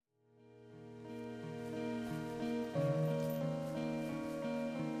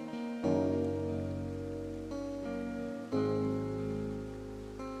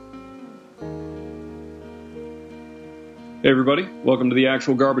Hey everybody, welcome to the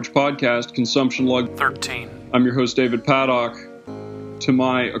Actual Garbage Podcast, Consumption Log 13. I'm your host, David Paddock.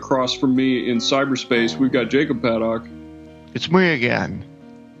 Across from me in cyberspace, we've got Jacob Paddock. It's me again.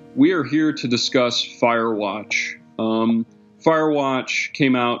 We are here to discuss Firewatch. Firewatch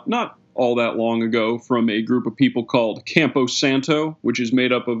came out not all that long ago from a group of people called Campo Santo, which is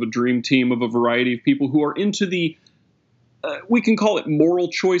made up of a dream team of a variety of people who are into the we can call it moral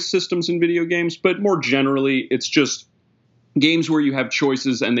choice systems in video games, but more generally, it's just games where you have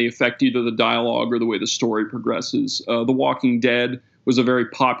choices and they affect either the dialogue or the way the story progresses. The Walking Dead was a very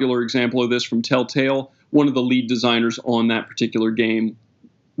popular example of this from Telltale. One of the lead designers on that particular game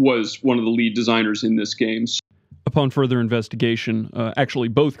was one of the lead designers in this game. Upon further investigation, actually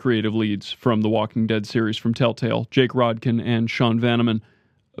both creative leads from the Walking Dead series from Telltale, Jake Rodkin and Sean Vanneman,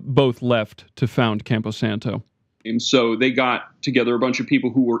 both left to found Campo Santo. So they got together a bunch of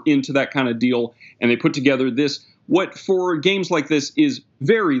people who were into that kind of deal, and they put together this, what for games like this is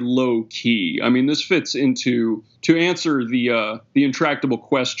very low key. I mean, this fits into, to answer the intractable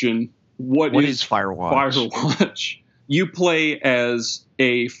question, what is Firewatch? Firewatch? You play as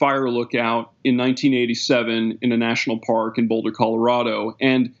a fire lookout in 1987 in a national park in Boulder, Colorado,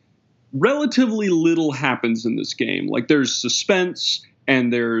 and relatively little happens in this game. Like, there's suspense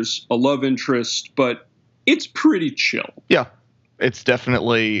and there's a love interest, but it's pretty chill. Yeah, it's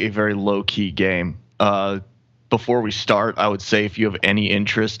definitely a very low-key game. Before we start, I would say if you have any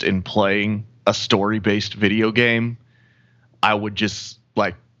interest in playing a story-based video game, I would just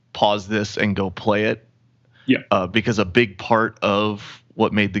pause this and go play it. Yeah. Because a big part of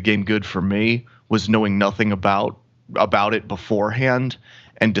what made the game good for me was knowing nothing about it beforehand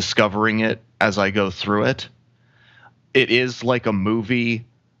and discovering it as I go through it. It is like a movie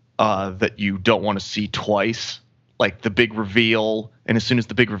that you don't want to see twice. Like the big reveal, and as soon as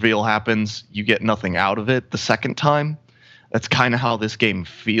the big reveal happens, you get nothing out of it the second time. That's kind of how this game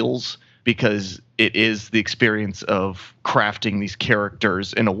feels, because it is the experience of crafting these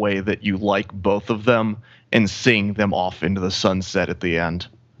characters in a way that you like both of them and seeing them off into the sunset at the end.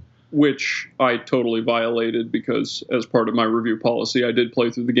 Which I totally violated because as part of my review policy, I did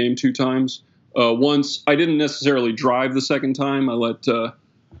play through the game 2 times. Once, I didn't necessarily drive the second time. I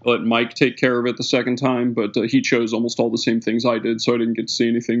let Mike take care of it the second time, but he chose almost all the same things I did, so I didn't get to see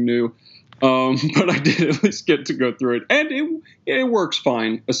anything new. But I did at least get to go through it, and it works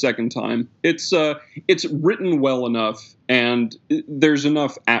fine a second time. It's written well enough, and there's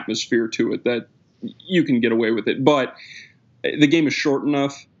enough atmosphere to it that you can get away with it. But the game is short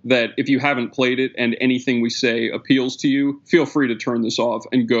enough that if you haven't played it and anything we say appeals to you, feel free to turn this off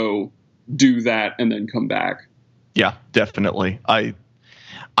and go do that and then come back. Yeah, definitely.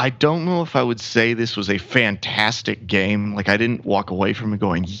 I don't know if I would say this was a fantastic game. Like, I didn't walk away from it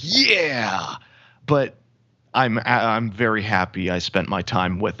going, yeah, but I'm very happy I spent my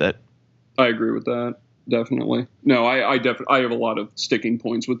time with it. I agree with that. Definitely. No, I have a lot of sticking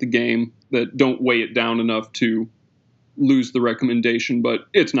points with the game that don't weigh it down enough to lose the recommendation, but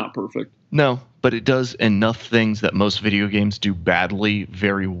it's not perfect. No, but it does enough things that most video games do badly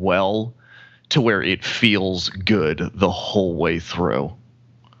very well to where it feels good the whole way through.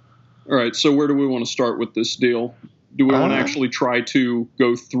 All right, so where do we want to start with this deal? Do we want to actually try to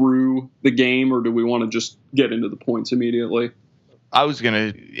go through the game, or do we want to just get into the points immediately? I was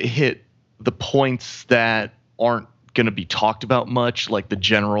going to hit the points that aren't going to be talked about much, like the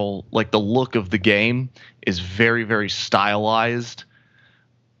general, like the look of the game is very, very stylized,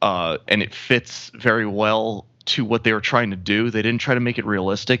 and it fits very well to what they were trying to do. They didn't try to make it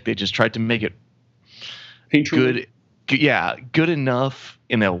realistic. They just tried to make it good. Yeah, good enough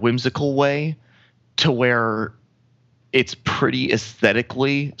in a whimsical way to where it's pretty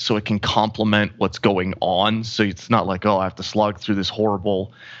aesthetically, so it can complement what's going on. So it's not like, oh, I have to slog through this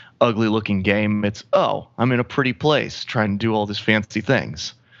horrible, ugly-looking game. It's, oh, I'm in a pretty place trying to do all these fancy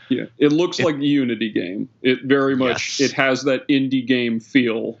things. Yeah, it looks like a Unity game. It very much, yes. It has that indie game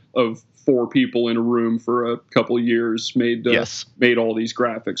feel of 4 people in a room for a couple of years made all these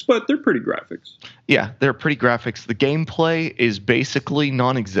graphics, but they're pretty graphics. Yeah, they're pretty graphics. The gameplay is basically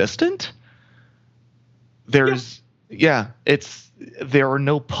non-existent. There are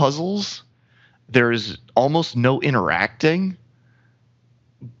no puzzles. There's almost no interacting,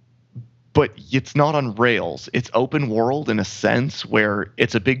 but it's not on rails. It's open world in a sense where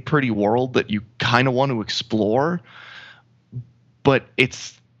it's a big, pretty world that you kind of want to explore, but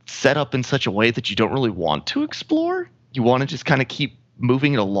it's set up in such a way that you don't really want to explore. You want to just kind of keep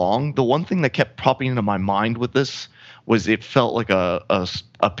moving it along. The one thing that kept popping into my mind with this was it felt like a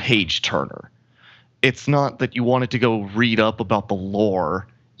page turner. It's not that you wanted to go read up about the lore.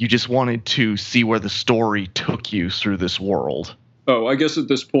 You just wanted to see where the story took you through this world. Oh, I guess at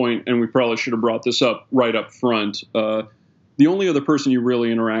this point, and we probably should have brought this up right up front, the only other person you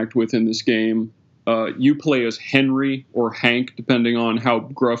really interact with in this game, you play as Henry or Hank, depending on how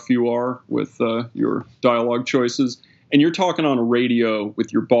gruff you are with your dialogue choices. And you're talking on a radio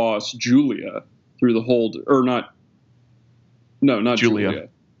with your boss, Julia, through the whole... Or not... No, not Julia.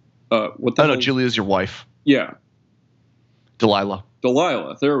 What the hell? No, Julia's your wife. Yeah. Delilah.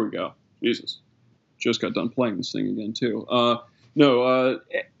 There we go. Jesus. Just got done playing this thing again, too.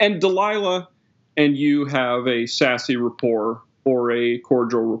 And Delilah and you have a sassy rapport or a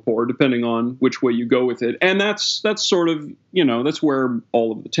cordial rapport, depending on which way you go with it. And that's sort of, that's where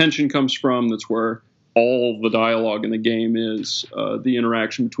all of the tension comes from. That's where all the dialogue in the game is, the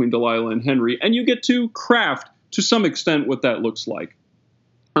interaction between Delilah and Henry. And you get to craft, to some extent, what that looks like.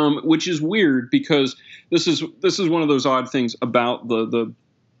 Which is weird because this is one of those odd things about the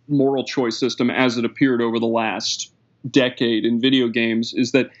moral choice system as it appeared over the last decade in video games,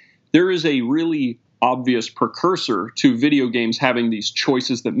 is that there is a really obvious precursor to video games having these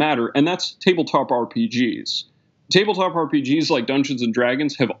choices that matter, and that's tabletop RPGs. Tabletop RPGs like Dungeons and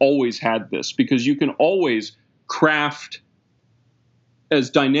Dragons have always had this, because you can always craft as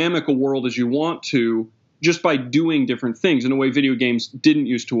dynamic a world as you want to just by doing different things in a way video games didn't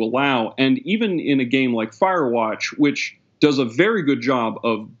used to allow. And even in a game like Firewatch, which does a very good job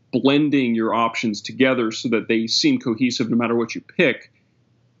of blending your options together so that they seem cohesive no matter what you pick,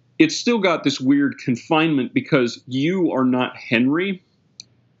 it's still got this weird confinement because you are not Henry,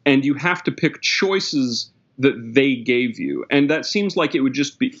 and you have to pick choices that they gave you. And that seems like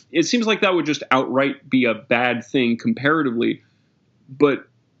it seems like that would just outright be a bad thing comparatively, but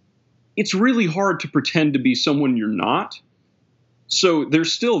it's really hard to pretend to be someone you're not. So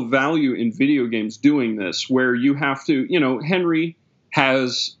there's still value in video games doing this, where you have to, Henry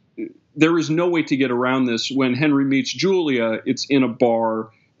there is no way to get around this. When Henry meets Julia, it's in a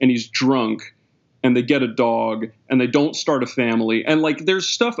bar and he's drunk and they get a dog and they don't start a family. And there's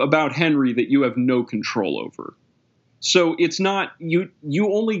stuff about Henry that you have no control over. So it's not, you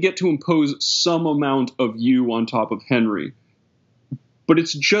only get to impose some amount of you on top of Henry. But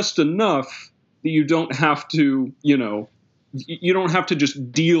it's just enough that you don't have to, you don't have to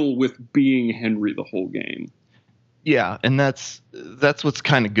just deal with being Henry the whole game. Yeah, and that's what's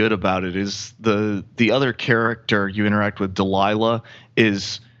kind of good about it, is the other character you interact with, Delilah,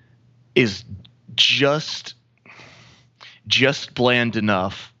 is just bland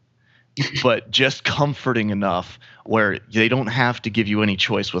enough, but just comforting enough where they don't have to give you any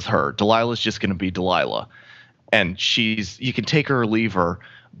choice with her. Delilah's just going to be Delilah. And you can take her or leave her,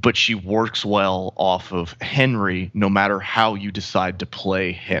 but she works well off of Henry no matter how you decide to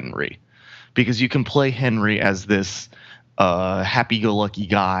play Henry. Because you can play Henry as this happy-go-lucky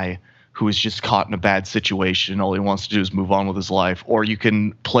guy who is just caught in a bad situation. All he wants to do is move on with his life. Or you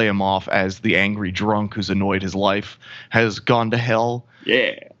can play him off as the angry drunk who's annoyed his life has gone to hell.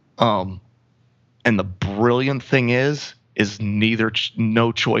 Yeah. And the brilliant thing is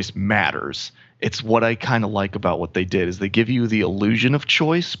no choice matters. It's what I kind of like about what they did, is they give you the illusion of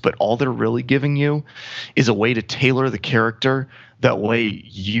choice, but all they're really giving you is a way to tailor the character. That way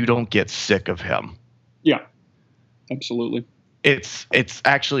you don't get sick of him. Yeah, absolutely. It's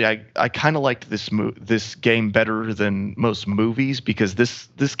actually, I kind of liked this game better than most movies, because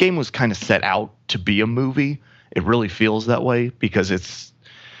this game was kind of set out to be a movie. It really feels that way, because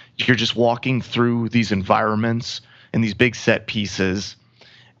you're just walking through these environments and these big set pieces,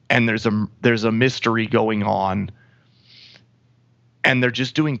 and there's a mystery going on, and they're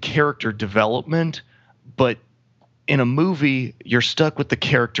just doing character development. But in a movie, you're stuck with the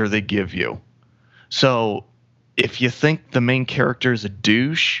character they give you. So if you think the main character is a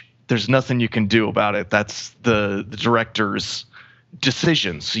douche, there's nothing you can do about it. That's the director's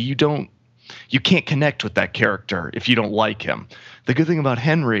decision. So you can't connect with that character if you don't like him. The good thing about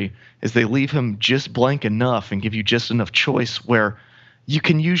Henry is they leave him just blank enough and give you just enough choice where you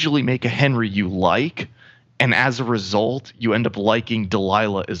can usually make a Henry you like, and as a result, you end up liking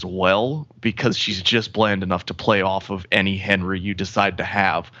Delilah as well, because she's just bland enough to play off of any Henry you decide to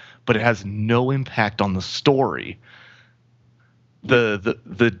have, but it has no impact on the story.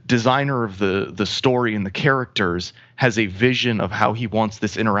 The designer of the story and the characters has a vision of how he wants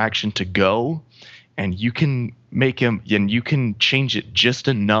this interaction to go, and you can change it just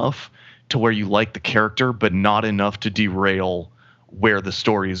enough to where you like the character, but not enough to derail where the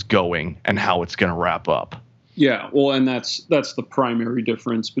story is going and how it's going to wrap up. Yeah, well, and that's the primary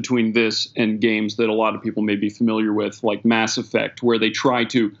difference between this and games that a lot of people may be familiar with, like Mass Effect, where they try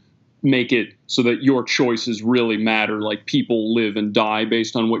to make it so that your choices really matter, like people live and die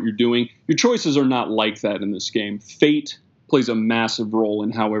based on what you're doing. Your choices are not like that in this game. Fate plays a massive role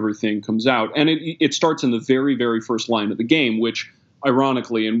in how everything comes out, and it starts in the very, very first line of the game, which,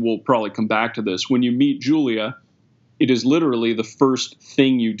 ironically, and we'll probably come back to this, when you meet Julia, it is literally the first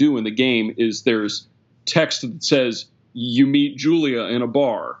thing you do in the game is there's text that says, you meet Julia in a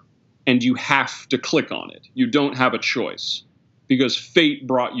bar, and you have to click on it. You don't have a choice, because fate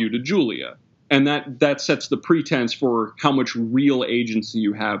brought you to Julia. And that sets the pretense for how much real agency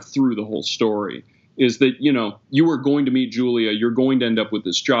you have through the whole story, is that, you are going to meet Julia, you're going to end up with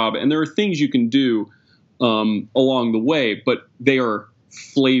this job, and there are things you can do along the way, but they are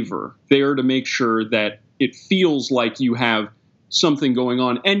flavor. They are to make sure that it feels like you have something going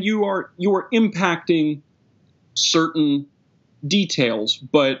on, and you are impacting certain details,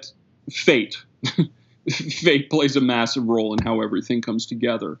 but fate plays a massive role in how everything comes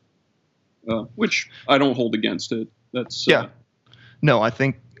together, which I don't hold against it. That's No,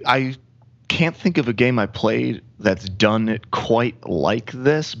 I can't think of a game I played that's done it quite like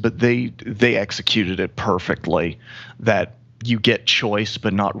this, but they executed it perfectly. That you get choice,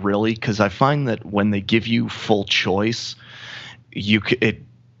 but not really, because I find that when they give you full choice, you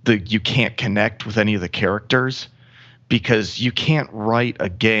can't connect with any of the characters, because you can't write a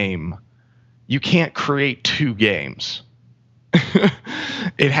game. You can't create two games.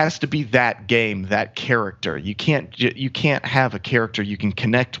 It has to be that game, that character. You can't have a character you can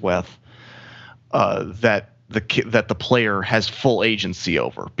connect with that the player has full agency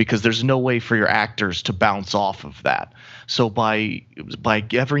over, because there's no way for your actors to bounce off of that. So by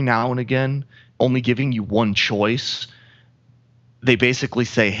every now and again only giving you one choice, they basically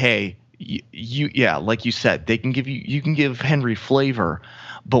say, hey, like you said, you can give Henry flavor,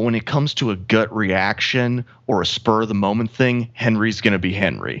 but when it comes to a gut reaction or a spur of the moment thing, Henry's going to be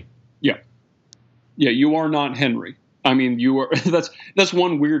Henry. Yeah, you are not Henry. I mean, you are. That's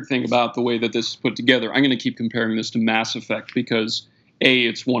one weird thing about the way that this is put together. I'm going to keep comparing this to Mass Effect because A,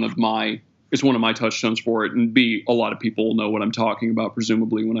 it's one of my touchstones for it, and B, a lot of people know what I'm talking about,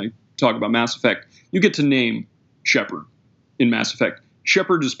 presumably, when I talk about Mass Effect. You get to name Shepard in Mass Effect.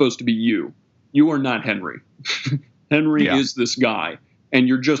 Shepard is supposed to be you. You are not Henry. Henry is this guy, and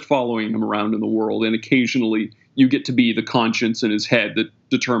you're just following him around in the world, and occasionally you get to be the conscience in his head that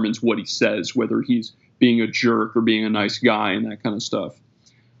determines what he says, whether he's being a jerk or being a nice guy and that kind of stuff,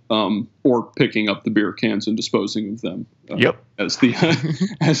 or picking up the beer cans and disposing of them, as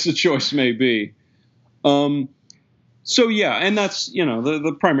the choice may be. So yeah, and that's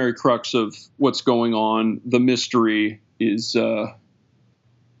the primary crux of what's going on. The mystery is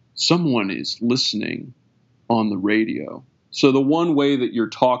someone is listening on the radio. So the one way that you're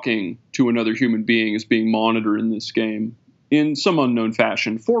talking to another human being is being monitored in this game in some unknown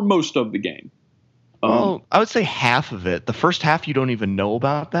fashion for most of the game. Well, I would say half of it. The first half, you don't even know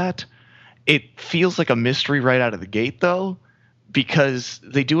about that. It feels like a mystery right out of the gate, though, because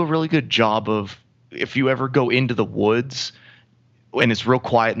they do a really good job of, if you ever go into the woods and it's real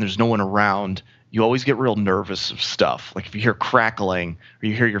quiet and there's no one around, you always get real nervous of stuff. Like if you hear crackling or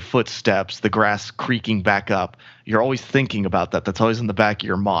you hear your footsteps, the grass creaking back up, you're always thinking about that. That's always in the back of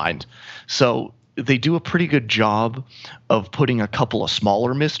your mind. So they do a pretty good job of putting a couple of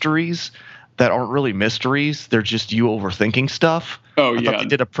smaller mysteries that aren't really mysteries. They're just you overthinking stuff. Oh,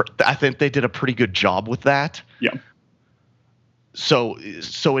 I think they did a pretty good job with that. Yeah. So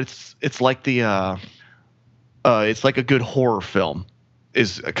it's like it's like a good horror film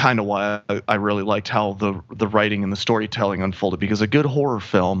is kind of why I really liked how the writing and the storytelling unfolded, because a good horror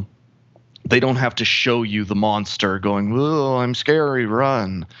film, they don't have to show you the monster going, "Oh, I'm scary,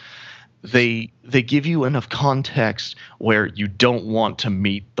 run." They give you enough context where you don't want to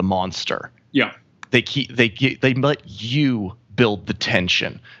meet the monster. Yeah. They let you build the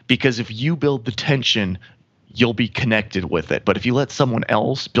tension, because if you build the tension, you'll be connected with it. But if you let someone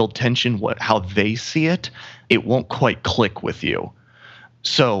else build tension, how they see it, it won't quite click with you.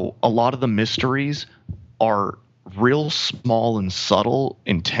 So a lot of the mysteries are real small and subtle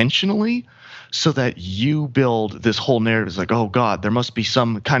intentionally, so that you build this whole narrative. It's like, oh God, there must be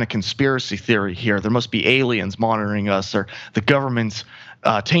some kind of conspiracy theory here. There must be aliens monitoring us, or the government's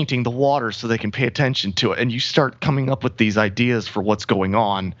tainting the water so they can pay attention to it. And you start coming up with these ideas for what's going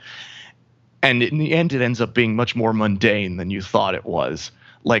on. And in the end, it ends up being much more mundane than you thought it was.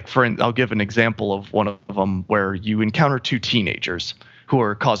 Like, I'll give an example of one of them where you encounter two teenagers who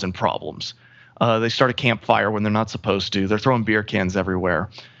are causing problems. They start a campfire when they're not supposed to. They're throwing beer cans everywhere.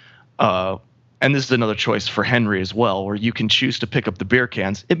 And this is another choice for Henry as well, where you can choose to pick up the beer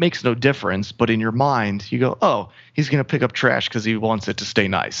cans. It makes no difference, but in your mind, you go, oh, he's going to pick up trash because he wants it to stay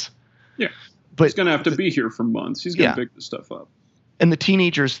nice. Yeah. But he's going to have to be here for months. He's going to pick this stuff up. And the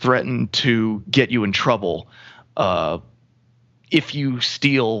teenagers threaten to get you in trouble if you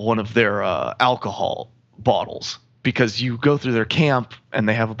steal one of their alcohol bottles, because you go through their camp and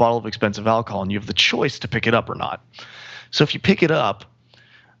they have a bottle of expensive alcohol and you have the choice to pick it up or not. So if you pick it up,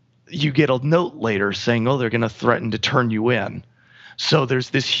 you get a note later saying, oh, they're going to threaten to turn you in. So there's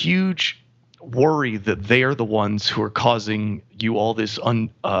this huge worry that they're the ones who are causing you all this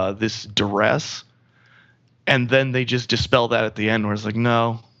this duress. And then they just dispel that at the end where it's like,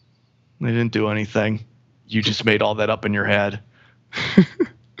 no, they didn't do anything. You just made all that up in your head.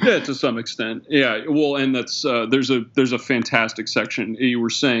 Yeah, to some extent. Yeah, well, and that's there's a fantastic section. You were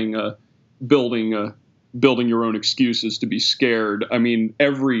saying building your own excuses to be scared. I mean,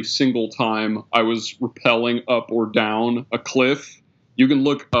 every single time I was rappelling up or down a cliff, you can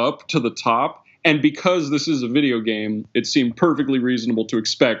look up to the top. And because this is a video game, it seemed perfectly reasonable to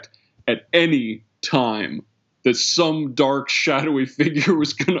expect at any time that some dark, shadowy figure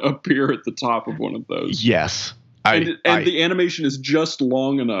was going to appear at the top of one of those. Yes. And the animation is just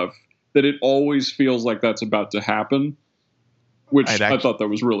long enough that it always feels like that's about to happen, which I thought that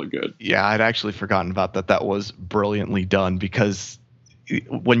was really good. Yeah, I'd actually forgotten about that. That was brilliantly done, because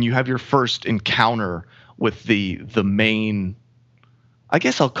when you have your first encounter with the main, I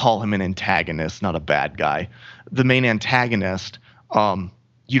guess I'll call him an antagonist, not a bad guy. The main antagonist,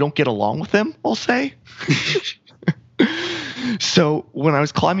 you don't get along with him, I'll say. So when I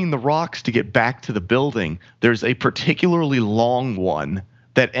was climbing the rocks to get back to the building, there's a particularly long one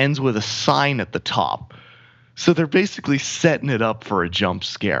that ends with a sign at the top. So they're basically setting it up for a jump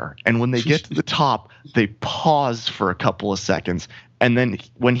scare. And when they get to the top, they pause for a couple of seconds. And then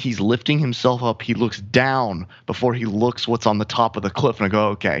when he's lifting himself up, he looks down before he looks what's on the top of the cliff. And I go,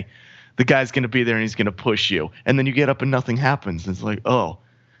 okay, the guy's going to be there and he's going to push you. And then you get up and nothing happens. And it's like, oh.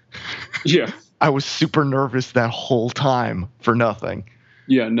 Yeah. I was super nervous that whole time for nothing.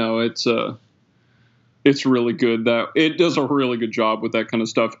 Yeah, no, it's really good. That it does a really good job with that kind of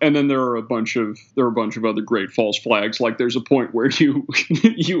stuff. And then there are a bunch of other great false flags. Like there's a point where you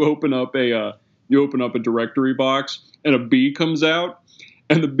you open up a directory box and a bee comes out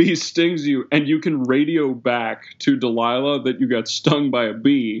and the bee stings you, and you can radio back to Delilah that you got stung by a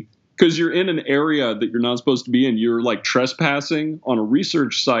bee because you're in an area that you're not supposed to be in. You're like trespassing on a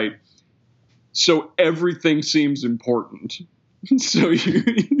research site. So everything seems important. So you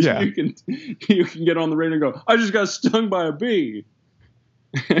can get on the radio and go, I just got stung by a bee.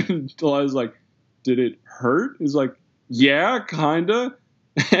 And Delilah's like, did it hurt? He's like, yeah, kinda.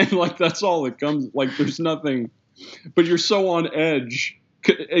 And like that's all that comes. Like there's nothing. But you're so on edge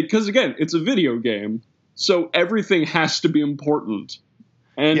because again, it's a video game, so everything has to be important,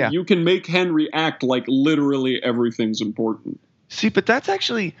 and you can make Henry act like literally everything's important. See, but that's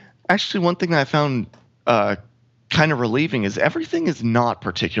actually one thing that I found kind of relieving is everything is not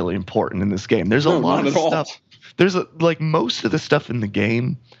particularly important in this game. There's a lot of stuff. There's like most of the stuff in the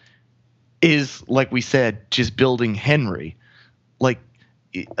game is, like we said, just building Henry. Like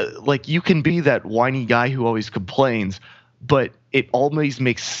you can be that whiny guy who always complains, but it always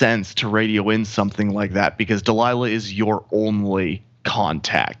makes sense to radio in something like that because Delilah is your only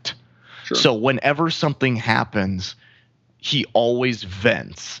contact. Sure. So whenever something happens, he always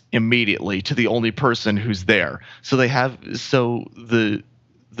vents immediately to the only person who's there. So the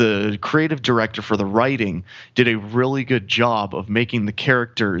creative director for the writing did a really good job of making the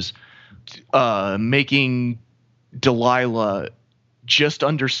characters, making Delilah just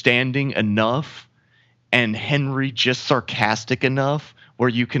understanding enough and Henry just sarcastic enough where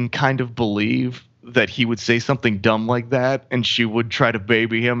you can kind of believe that he would say something dumb like that and she would try to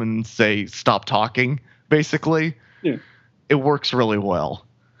baby him and say, stop talking, basically. Yeah. It works really well.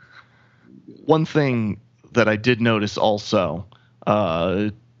 One thing that I did notice also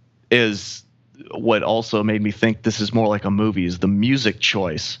is what also made me think this is more like a movie is the music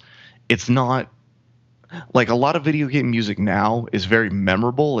choice. It's not like a lot of video game music now is very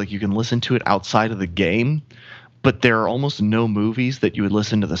memorable. Like you can listen to it outside of the game, but there are almost no movies that you would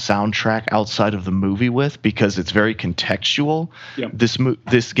listen to the soundtrack outside of the movie with because it's very contextual. Yeah.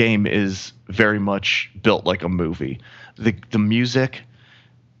 This game is very much built like a movie. The music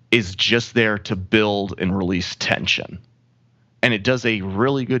is just there to build and release tension. And it does a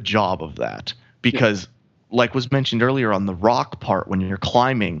really good job of that because, like was mentioned earlier on the rock part, when you're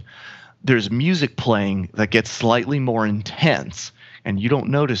climbing, there's music playing that gets slightly more intense, and you don't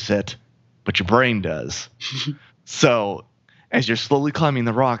notice it, but your brain does. So as you're slowly climbing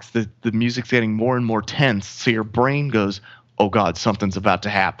the rocks, the music's getting more and more tense, so your brain goes, oh, God, something's about to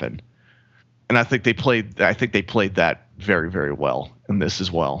happen. And I think they played that very, very well in this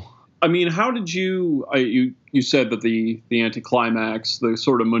as well. I mean, how did you said that the anticlimax, the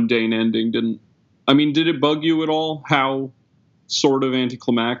sort of mundane ending did it bug you at all how sort of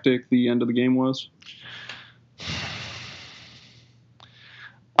anticlimactic the end of the game was?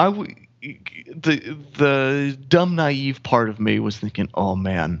 The dumb naive part of me was thinking, oh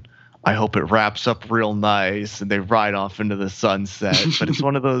man, I hope it wraps up real nice and they ride off into the sunset. But it's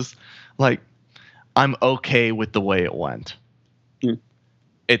one of those, like, I'm okay with the way it went. Hmm.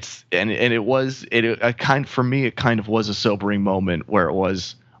 For me it kind of was a sobering moment where it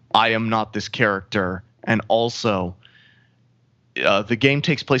was, I am not this character, and also the game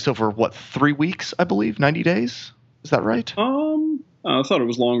takes place over 3 weeks, I believe, 90 days. Is that right? I thought it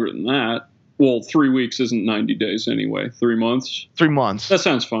was longer than that. Well, 3 weeks isn't 90 days anyway. 3 months. 3 months. That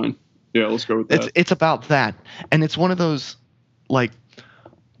sounds fine. Yeah, let's go with that. It's about that, and it's one of those, like,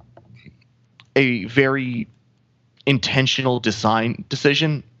 a very intentional design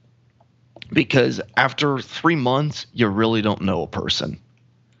decision, because after 3 months you really don't know a person.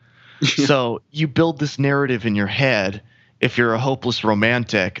 So you build this narrative in your head, if you're a hopeless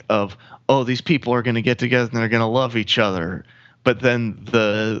romantic, of, oh, these people are going to get together and they're going to love each other. But then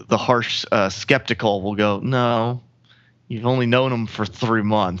the harsh skeptical will go, no, you've only known them for 3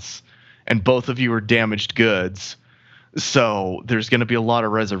 months and both of you are damaged goods. So there's going to be a lot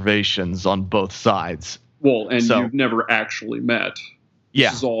of reservations on both sides. Well, and you've never actually met.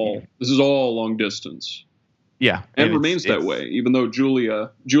 Yeah. This is all long distance. Yeah. And remains that way, even though Julia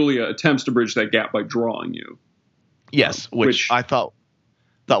attempts to bridge that gap by drawing you. Yes, which I thought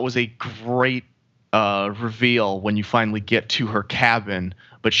that was a great reveal when you finally get to her cabin,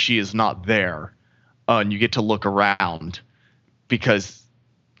 but she is not there. And you get to look around, because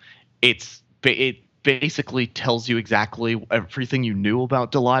it basically tells you exactly everything you knew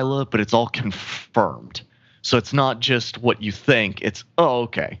about Delilah, but it's all confirmed. So it's not just what you think. It's, oh,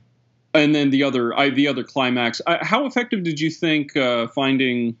 okay. And then the other climax. How effective did you think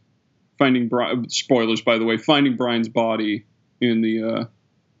finding spoilers, by the way, finding Brian's body in the?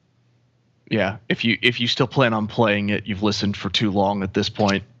 Yeah, if you still plan on playing it, you've listened for too long at this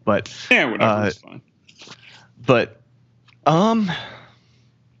point. But yeah, whatever, it's fine. But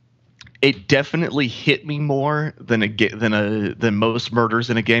it definitely hit me more than most murders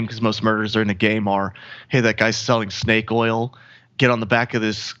in a game, because most murders in a game are, hey, that guy's selling snake oil, get on the back of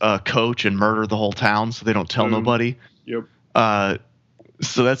this coach and murder the whole town so they don't tell nobody. Yep.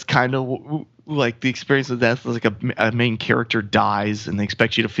 So that's kind of like the experience of death. Like a main character dies and they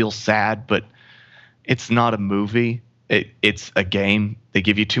expect you to feel sad, but it's not a movie. It's a game. They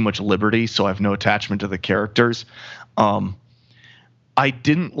give you too much liberty, so I have no attachment to the characters. I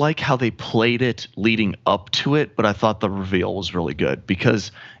didn't like how they played it leading up to it, but I thought the reveal was really good,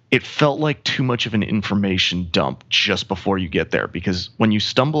 because it felt like too much of an information dump just before you get there. Because when you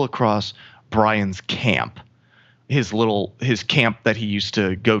stumble across Brian's camp, his camp that he used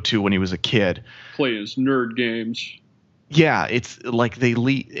to go to when he was a kid, play his nerd games. Yeah, it's like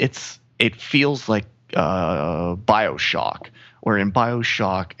it feels like BioShock, where in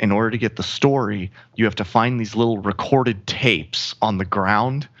BioShock, in order to get the story, you have to find these little recorded tapes on the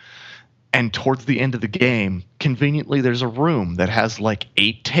ground. And towards the end of the game, conveniently, there's a room that has like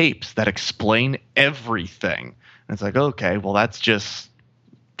 8 tapes that explain everything. And it's like, okay, well, that's just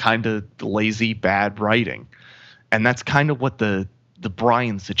kind of lazy, bad writing. And that's kind of what the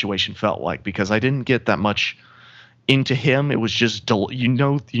Brian situation felt like, because I didn't get that much into him. It was just, you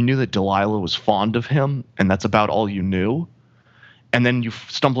knew that Delilah was fond of him, and that's about all you knew. And then you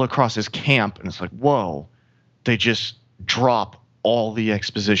stumble across his camp, and it's like, whoa, they just drop all the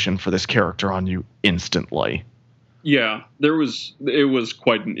exposition for this character on you instantly. Yeah, it was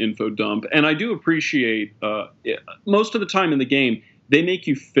quite an info dump. And I do appreciate, most of the time in the game, they make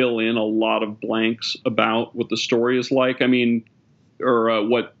you fill in a lot of blanks about what the story is like. I mean, or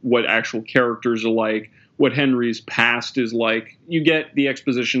what actual characters are like, what Henry's past is like. You get the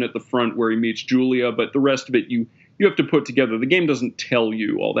exposition at the front where he meets Julia, but the rest of it you have to put together. The game doesn't tell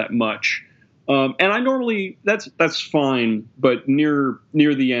you all that much. And I normally, that's fine, but near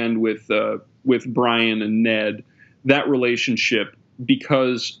the end with Brian and Ned, that relationship,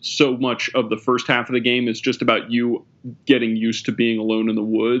 because so much of the first half of the game is just about you getting used to being alone in the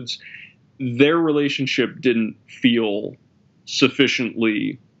woods, their relationship didn't feel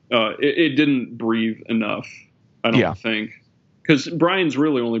sufficiently, it didn't breathe enough, I don't think. Because Brian's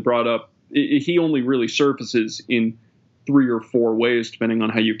really only brought up, he only really surfaces in 3 or 4 ways, depending on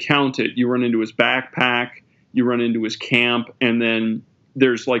how you count it. You run into his backpack, you run into his camp, and then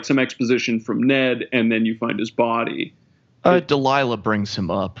there's like some exposition from Ned, and then you find his body. Delilah brings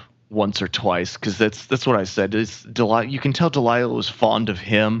him up. once or twice, because that's what I said. You can tell Delilah was fond of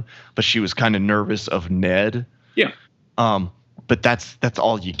him, but she was kind of nervous of Ned. Yeah. But that's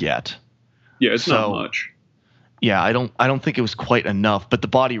all you get. Yeah, it's not much. Yeah, I don't think it was quite enough, but the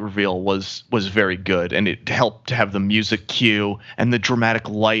body reveal was very good, and it helped to have the music cue and the dramatic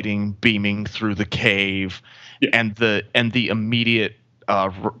lighting beaming through the cave, and the immediate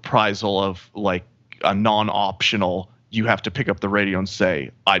reprisal of like a non-optional. You have to pick up the radio and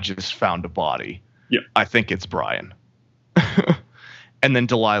say, "I just found a body." Yeah, I think it's Brian. And then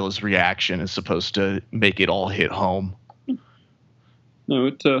Delilah's reaction is supposed to make it all hit home. No,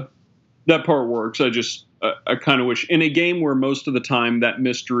 that part works. I kind of wish in a game where most of the time that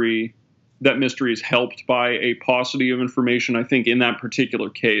mystery is helped by a paucity of information. I think in that particular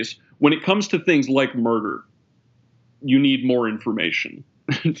case, when it comes to things like murder, you need more information.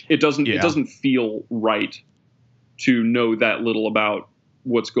 It doesn't feel right to know that little about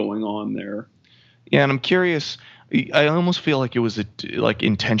what's going on there. Yeah, and I'm curious. I almost feel like it was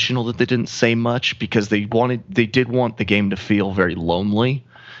intentional that they didn't say much, because they did want the game to feel very lonely,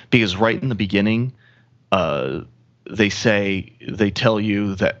 because right in the beginning, they tell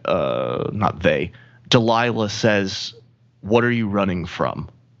you that Delilah says, "What are you running from?"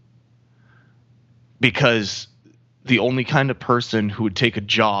 Because the only kind of person who would take a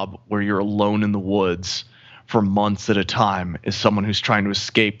job where you're alone in the woods for months at a time is someone who's trying to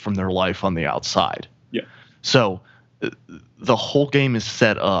escape from their life on the outside. Yeah. So the whole game is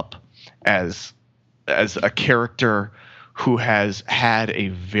set up as a character who has had a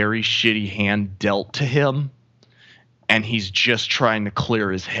very shitty hand dealt to him, and he's just trying to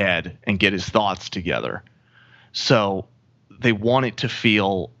clear his head and get his thoughts together. So they want it to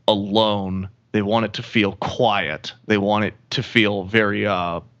feel alone. They want it to feel quiet. They want it to feel very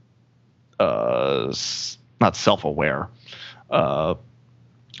not self-aware,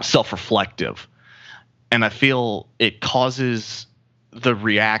 self-reflective. And I feel it causes the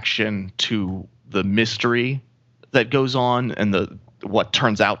reaction to the mystery that goes on and what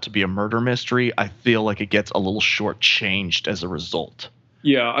turns out to be a murder mystery. I feel like it gets a little shortchanged as a result.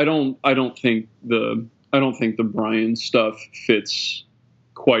 Yeah, I don't think the Brian stuff fits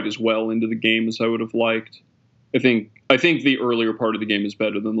quite as well into the game as I would have liked. I think the earlier part of the game is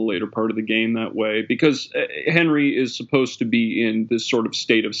better than the later part of the game that way, because Henry is supposed to be in this sort of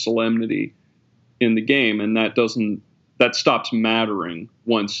state of solemnity in the game, and that stops mattering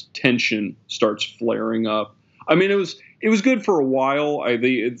once tension starts flaring up. I mean, it was good for a while.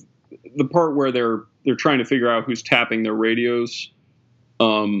 The part where they're trying to figure out who's tapping their radios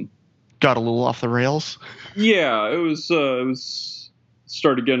got a little off the rails. Yeah, it was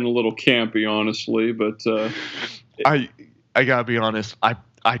started getting a little campy, honestly, but I gotta be honest,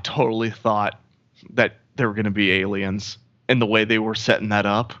 I totally thought that there were gonna be aliens, and the way they were setting that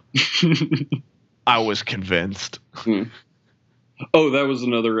up, I was convinced. Oh, that was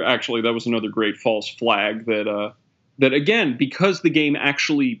another great false flag that again, because the game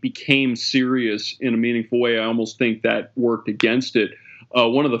actually became serious in a meaningful way, I almost think that worked against it.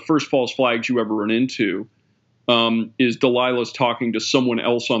 One of the first false flags you ever run into is Delilah's talking to someone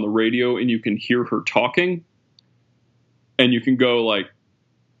else on the radio, and you can hear her talking, and you can go like,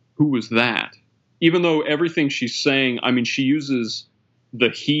 who was that? Even though everything she's saying, I mean, she uses the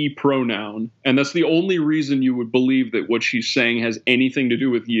he pronoun, and that's the only reason you would believe that what she's saying has anything to do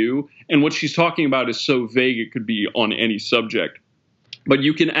with you. And what she's talking about is so vague it could be on any subject. But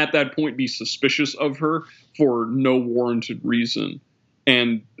you can at that point be suspicious of her for no warranted reason.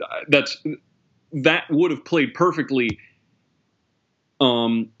 And that would have played perfectly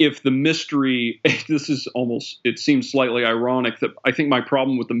if the mystery, it seems slightly ironic that I think my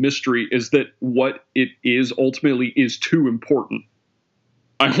problem with the mystery is that what it is ultimately is too important.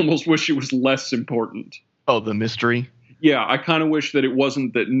 I almost wish it was less important. Oh, the mystery? Yeah, I kind of wish that it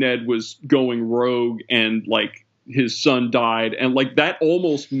wasn't that Ned was going rogue and like his son died, and like that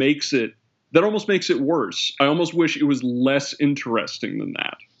almost makes it worse. I almost wish it was less interesting than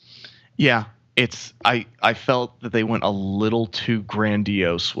that. Yeah, I felt that they went a little too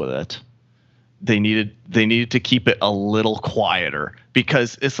grandiose with it. They needed to keep it a little quieter,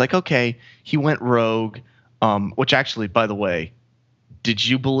 because it's like, okay, he went rogue, which actually, by the way, did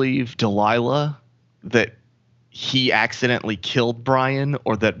you believe Delilah that he accidentally killed Brian,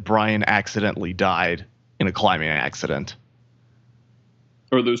 or that Brian accidentally died in a climbing accident?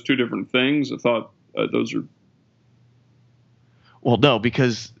 Are those two different things? I thought those are... Well, no,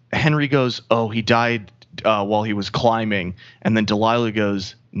 because Henry goes, oh, he died while he was climbing, and then Delilah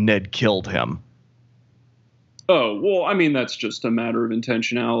goes, Ned killed him. Oh, well, I mean, that's just a matter of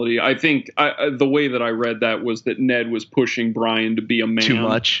intentionality. I think the way that I read that was that Ned was pushing Brian to be a man. Too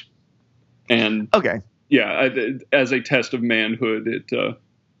much? And Okay. yeah, as a test of manhood,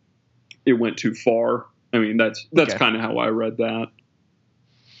 it went too far. I mean, that's Okay. kind of how I read that.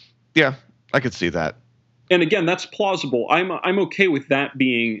 Yeah, I could see that. And again, that's plausible. I'm okay with that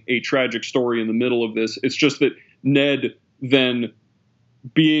being a tragic story in the middle of this. It's just that Ned then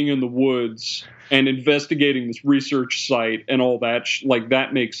being in the woods and investigating this research site and all that, like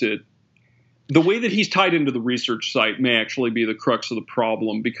that makes it. The way that he's tied into the research site may actually be the crux of the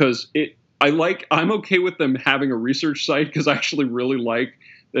problem, because I'm okay with them having a research site, because I actually really like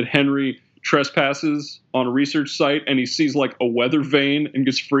that Henry trespasses on a research site and he sees like a weather vane and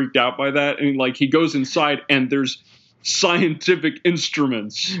gets freaked out by that, and like he goes inside and there's scientific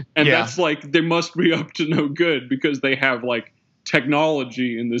instruments, and that's like they must be up to no good because they have like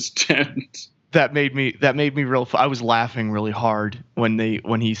technology in this tent. That made me real. I was laughing really hard when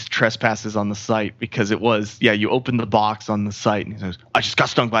he trespasses on the site, because it was you open the box on the site and he says, "I just got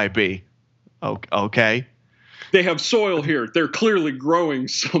stung by a bee." Okay. They have soil here. They're clearly growing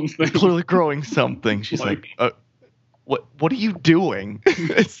something. She's like, what are you doing?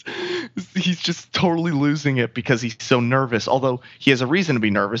 He's just totally losing it because he's so nervous. Although he has a reason to be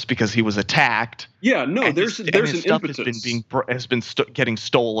nervous because he was attacked. Yeah, no, there's an stuff impetus. has been getting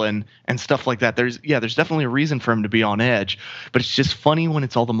stolen and stuff like that. There's definitely a reason for him to be on edge. But it's just funny when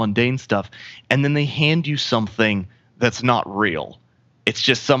it's all the mundane stuff, and then they hand you something that's not real. It's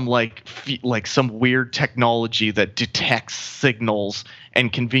just some like some weird technology that detects signals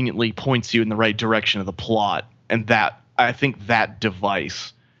and conveniently points you in the right direction of the plot. And I think that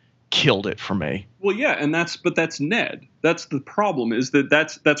device killed it for me. Well, yeah, and that's Ned. That's the problem, is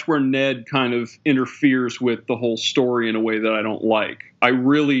that's where Ned kind of interferes with the whole story in a way that I don't like. I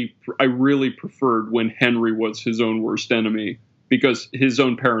really preferred when Henry was his own worst enemy, because his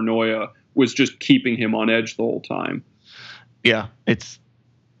own paranoia was just keeping him on edge the whole time. Yeah,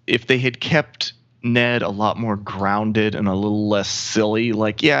 if they had kept Ned a lot more grounded and a little less silly,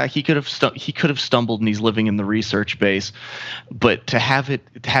 like he could have stumbled and he's living in the research base, but to have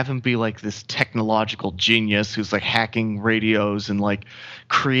him be like this technological genius who's like hacking radios and like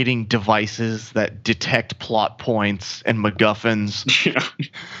creating devices that detect plot points and MacGuffins.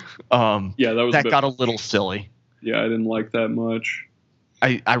 That got a little silly. Yeah, I didn't like that much.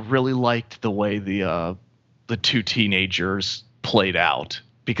 I really liked the way the two teenagers played out,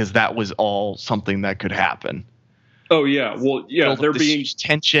 because that was all something that could happen. Oh yeah, well yeah, there being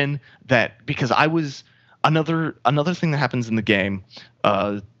tension that, because I was another thing that happens in the game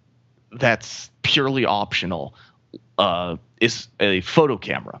that's purely optional is a photo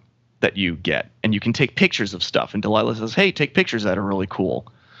camera that you get, and you can take pictures of stuff, and Delilah says, "Hey, take pictures that are really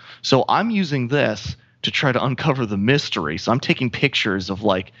cool." So I'm using this to try to uncover the mystery. So I'm taking pictures of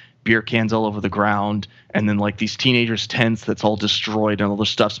like beer cans all over the ground, and then like these teenagers' tents that's all destroyed and all the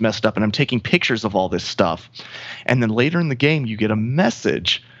stuff's messed up, and I'm taking pictures of all this stuff. And then later in the game you get a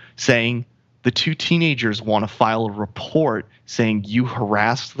message saying the two teenagers want to file a report saying you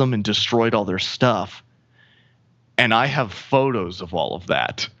harassed them and destroyed all their stuff. And I have photos of all of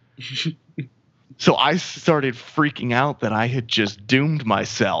that. So I started freaking out that I had just doomed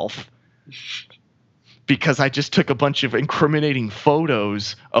myself, because I just took a bunch of incriminating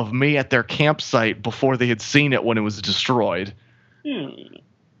photos of me at their campsite before they had seen it when it was destroyed. Yeah.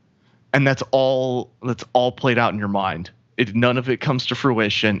 And that's all played out in your mind. None of it comes to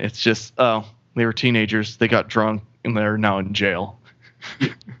fruition. It's just, oh, they were teenagers, they got drunk, and they're now in jail.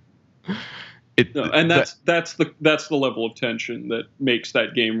 That's the level of tension that makes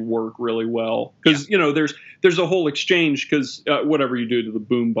that game work really well. Because there's a whole exchange, because whatever you do to the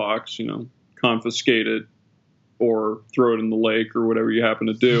boombox, confiscate it or throw it in the lake or whatever you happen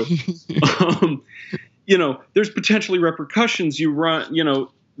to do. There's potentially repercussions. You run,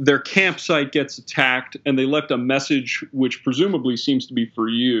 their campsite gets attacked and they left a message which presumably seems to be for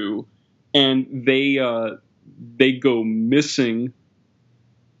you, and they go missing,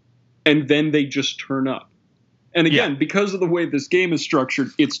 and then they just turn up. And again, because of the way this game is structured,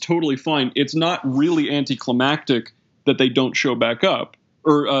 it's totally fine. It's not really anticlimactic that they don't show back up.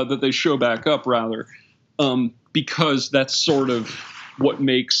 Or that they show back up, rather, because that's sort of what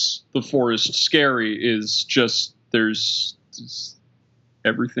makes the forest scary, is just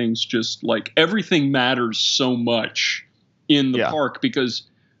everything's just like, everything matters so much in the park, because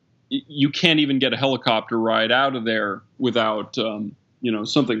you can't even get a helicopter ride out of there without,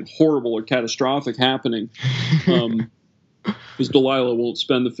 something horrible or catastrophic happening. Because Delilah won't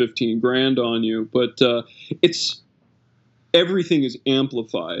spend the $15,000 on you, but everything is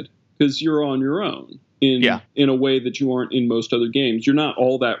amplified because you're on your own in a way that you aren't in most other games. You're not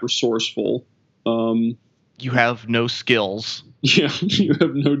all that resourceful. You have no skills. Yeah, you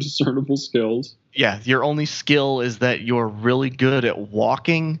have no discernible skills. Yeah, your only skill is that you're really good at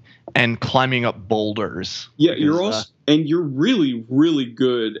walking and climbing up boulders. Yeah, you're also and you're really, really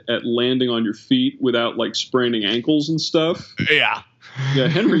good at landing on your feet without like spraining ankles and stuff. Yeah. Yeah,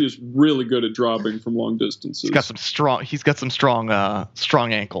 Henry is really good at dropping from long distances. He's got some strong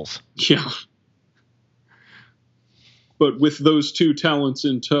ankles. Yeah. But with those two talents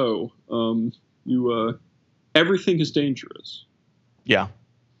in tow, everything is dangerous. Yeah.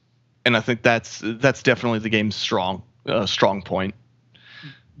 And I think that's definitely the game's strong point.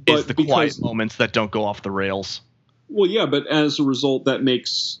 Is the quiet moments that don't go off the rails. Well, yeah, but as a result, that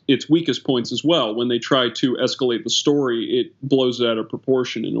makes its weakest points as well. When they try to escalate the story, it blows it out of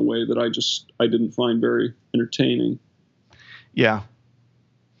proportion in a way that I didn't find very entertaining. Yeah.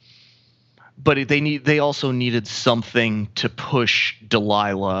 But they also needed something to push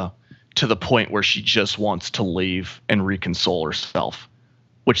Delilah to the point where she just wants to leave and reconsole herself,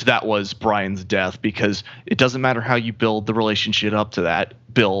 which that was Brian's death, because it doesn't matter how you build the relationship up to that,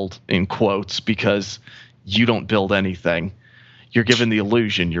 build in quotes, because you don't build anything. You're given the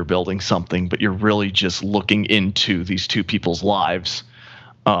illusion you're building something, but you're really just looking into these two people's lives.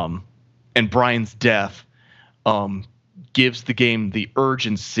 And Brian's death gives the game the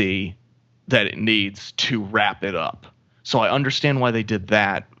urgency that it needs to wrap it up. So I understand why they did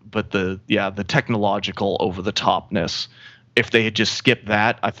that, but the technological over the topness, if they had just skipped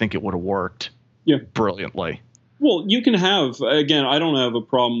that, I think it would have worked brilliantly. Well, you can have, again, I don't have a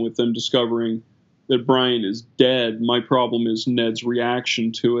problem with them discovering that Brian is dead. My problem is Ned's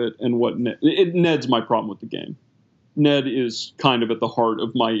reaction to it and what Ned's my problem with the game. Ned is kind of at the heart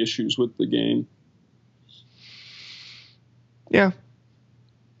of my issues with the game. Yeah.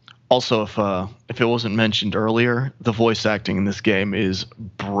 Also, if it wasn't mentioned earlier, the voice acting in this game is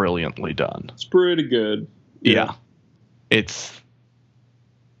brilliantly done. It's pretty good. Yeah.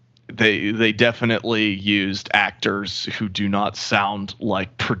 They definitely used actors who do not sound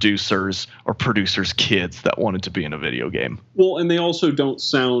like producers or producers' kids that wanted to be in a video game. Well, and they also don't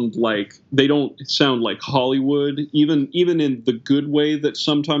sound like Hollywood, even in the good way that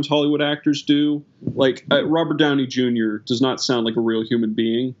sometimes Hollywood actors do. Like Robert Downey Jr. does not sound like a real human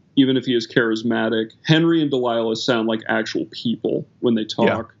being, even if he is charismatic. Henry and Delilah sound like actual people when they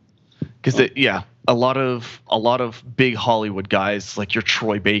talk. Because a lot of big Hollywood guys, like your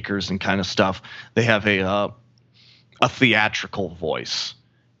Troy Bakers and kind of stuff, they have a theatrical voice.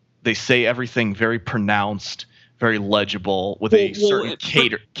 They say everything very pronounced, very legible, with a certain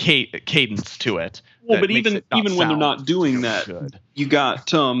cadence to it. Well, but even when they're not doing that, you got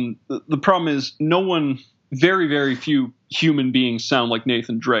the problem is very, very few human beings sound like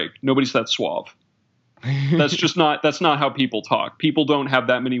Nathan Drake. Nobody's that suave. That's not how people talk. People don't have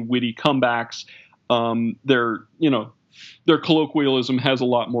that many witty comebacks. Their colloquialism has a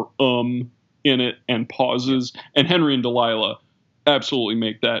lot more in it and pauses, and Henry and Delilah absolutely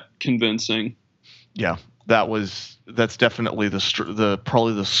make that convincing. Yeah, that's definitely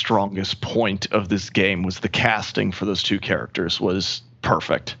probably the strongest point of this game was the casting for those two characters was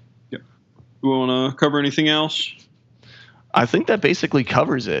perfect. Yeah. You want to cover anything else? I think that basically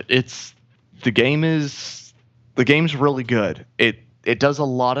covers it. The game's really good. It does a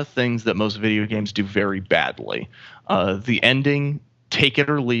lot of things that most video games do very badly. The ending, take it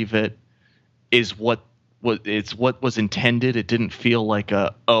or leave it, is what was intended. It didn't feel like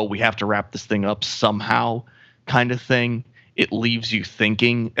we have to wrap this thing up somehow kind of thing. It leaves you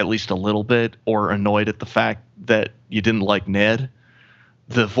thinking at least a little bit, or annoyed at the fact that you didn't like Ned.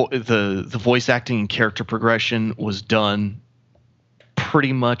 The voice acting and character progression was done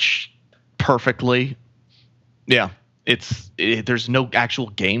pretty much perfectly. Yeah, there's no actual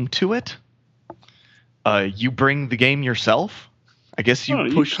game to it. You bring the game yourself. I guess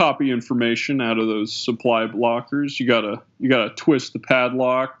you copy information out of those supply blockers. You gotta twist the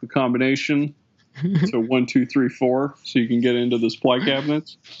padlock, the combination. So 1, 2, 3, 4, so you can get into the supply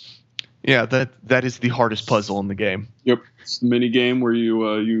cabinets. Yeah, that is the hardest puzzle in the game. Yep, it's the mini game where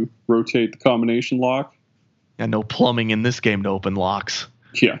you rotate the combination lock. Yeah, no plumbing in this game to open locks.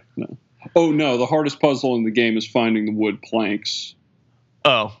 Yeah, no. Oh no, the hardest puzzle in the game is finding the wood planks.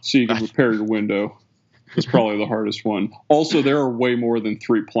 Oh, so you can repair your window. It's probably the hardest one. Also, there are way more than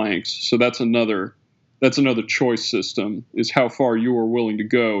 3 planks, so that's another choice system, is how far you are willing to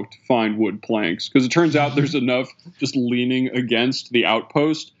go to find wood planks. Because it turns out there's enough just leaning against the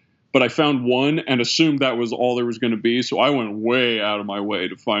outpost, but I found one and assumed that was all there was going to be, so I went way out of my way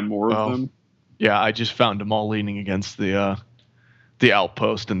to find more of them. Yeah, I just found them all leaning against the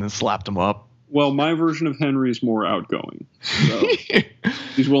outpost and then slapped them up. Well, my version of Henry is more outgoing, so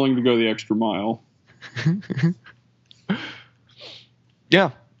he's willing to go the extra mile. Yeah.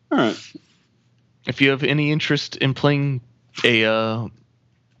 All right. If you have any interest in playing an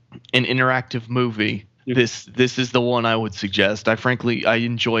interactive movie, Yeah. this is the one I would suggest. I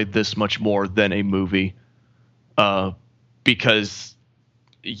enjoyed this much more than a movie, because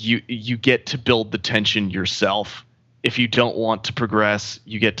you get to build the tension yourself. If you don't want to progress,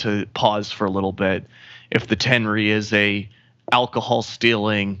 you get to pause for a little bit. If the Tenri is a alcohol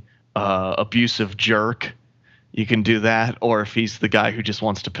stealing, abusive jerk, you can do that. Or if he's the guy who just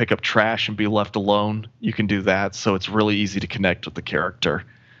wants to pick up trash and be left alone, you can do that. So it's really easy to connect with the character.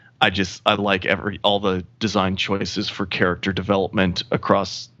 I like all the design choices for character development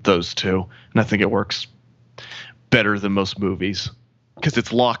across those two, and I think it works better than most movies because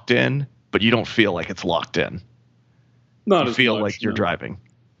it's locked in, but you don't feel like it's locked in. You feel like you're driving.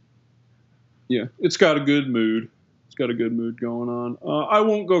 Yeah, it's got a good mood. It's got a good mood going on. I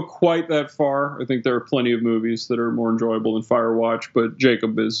won't go quite that far. I think there are plenty of movies that are more enjoyable than Firewatch, but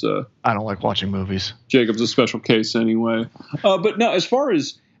Jacob is... I don't like watching movies. Jacob's a special case anyway. But no, as far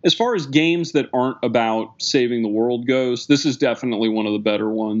as games that aren't about saving the world goes, this is definitely one of the better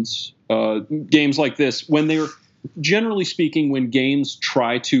ones. Games like this, generally speaking, when games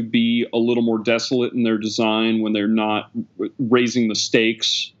try to be a little more desolate in their design, when they're not raising the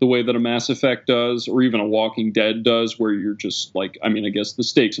stakes the way that a Mass Effect does, or even a Walking Dead does, where you're just like, I guess the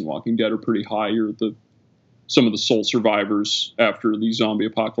stakes in Walking Dead are pretty high. You're some of the sole survivors after the zombie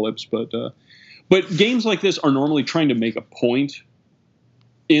apocalypse. But games like this are normally trying to make a point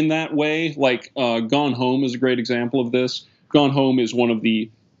in that way. Like Gone Home is a great example of this. Gone Home is one of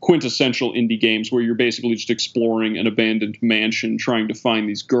the quintessential indie games where you're basically just exploring an abandoned mansion, trying to find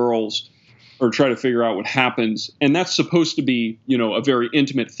these girls or try to figure out what happens. And that's supposed to be, a very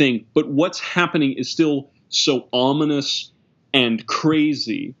intimate thing. But what's happening is still so ominous and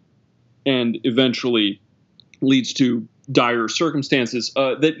crazy, and eventually leads to dire circumstances,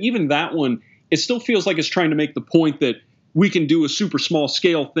 that even that one, it still feels like it's trying to make the point that we can do a super small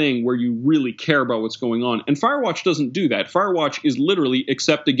scale thing where you really care about what's going on. And Firewatch doesn't do that. Firewatch is literally,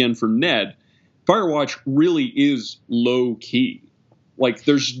 except again for Ned, Firewatch really is low key. Like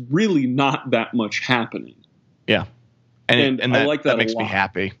there's really not that much happening. Yeah. And I like that makes a lot. me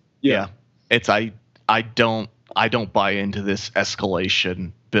happy. Yeah. It's I don't buy into this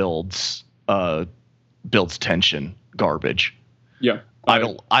escalation builds tension garbage. Yeah.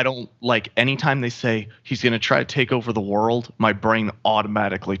 I don't like anytime they say he's going to try to take over the world, my brain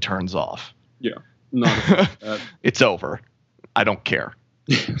automatically turns off. Yeah. Not about that. It's over. I don't care.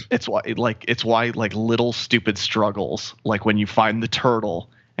 It's why little stupid struggles, like when you find the turtle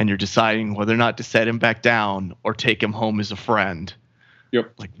and you're deciding whether or not to set him back down or take him home as a friend.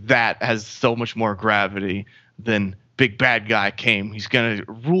 Yep. Like that has so much more gravity than big bad guy came. He's going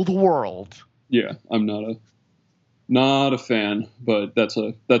to rule the world. Yeah. I'm not a fan, but that's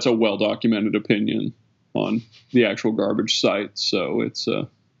a well-documented opinion on the actual garbage site. So it's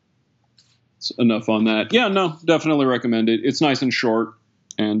enough on that. Yeah, no, definitely recommend it. It's nice and short,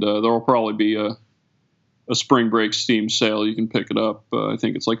 and there will probably be a spring break Steam sale. You can pick it up. I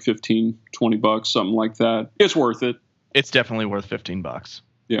think it's like $15-20, something like that. It's worth it. It's definitely worth $15.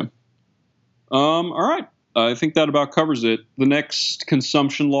 Yeah. All right. I think that about covers it. The next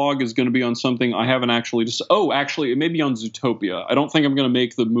consumption log is going to be on something I haven't actually... actually, it may be on Zootopia. I don't think I'm going to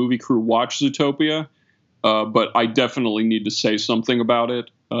make the movie crew watch Zootopia, but I definitely need to say something about it,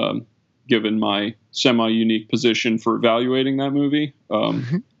 given my semi-unique position for evaluating that movie.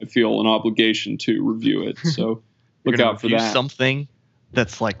 I feel an obligation to review it, so look out for that. Something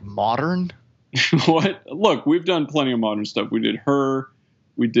that's like modern? What? Look, we've done plenty of modern stuff. We did Her.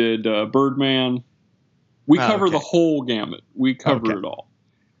 We did Birdman. We cover the whole gamut. We cover it all.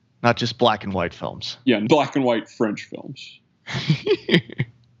 Not just black and white films. Yeah, black and white French films.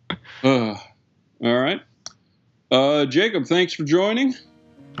 All right. Jacob, thanks for joining.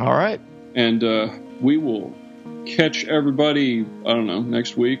 All right. And we will catch everybody, I don't know,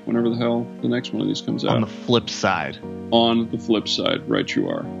 next week, whenever the hell the next one of these comes out. On the flip side. On the flip side. Right you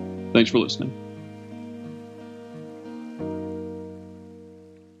are. Thanks for listening.